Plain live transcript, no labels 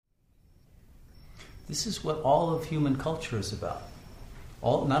This is what all of human culture is about.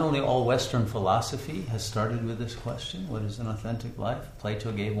 Not only all Western philosophy has started with this question, what is an authentic life?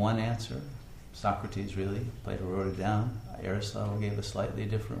 Plato gave one answer. Socrates really, Plato wrote it down. Aristotle gave a slightly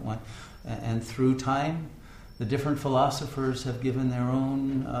different one. And through time, the different philosophers have given their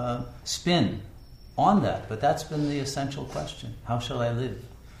own spin on that. But that's been the essential question. How shall I live?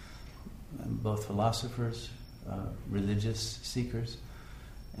 And both philosophers, religious seekers,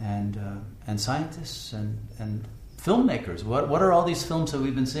 and scientists and filmmakers. What are all these films that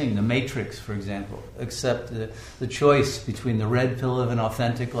we've been seeing? The Matrix, for example, except the choice between the red pill of an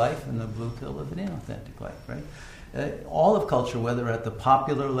authentic life and the blue pill of an inauthentic life, right? All of culture, whether at the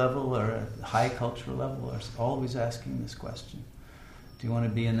popular level or at the high cultural level, are always asking this question. Do you want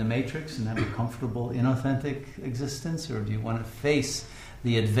to be in the Matrix and have a comfortable, inauthentic existence, or do you want to face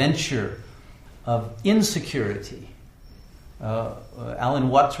the adventure of insecurity? Alan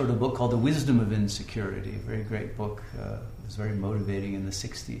Watts wrote a book called The Wisdom of Insecurity, a very great book. It was very motivating in the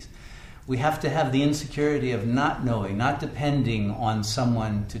 60s. We have to have the insecurity of not knowing, not depending on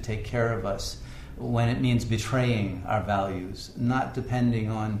someone to take care of us when it means betraying our values, not depending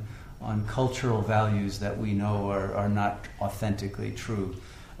on cultural values that we know are not authentically true,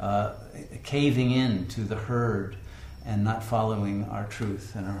 caving in to the herd and not following our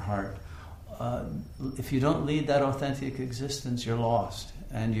truth and our heart. If you don't lead that authentic existence, you're lost,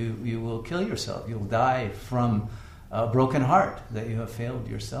 and you will kill yourself. You'll die from a broken heart that you have failed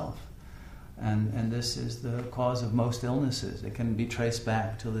yourself. And this is the cause of most illnesses. It can be traced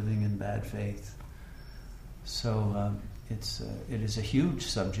back to living in bad faith. So it is a huge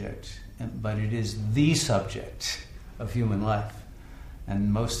subject, but it is the subject of human life.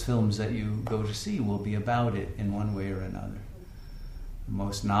 And most films that you go to see will be about it in one way or another.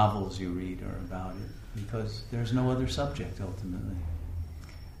 Most novels you read are about it, because there's no other subject ultimately.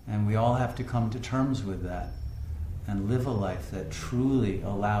 And we all have to come to terms with that and live a life that truly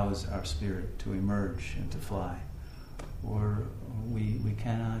allows our spirit to emerge and to fly. Or we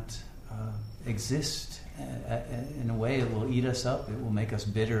cannot exist in a way that will eat us up, it will make us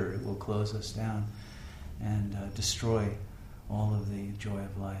bitter, it will close us down and destroy all of the joy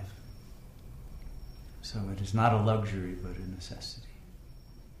of life. So it is not a luxury, but a necessity.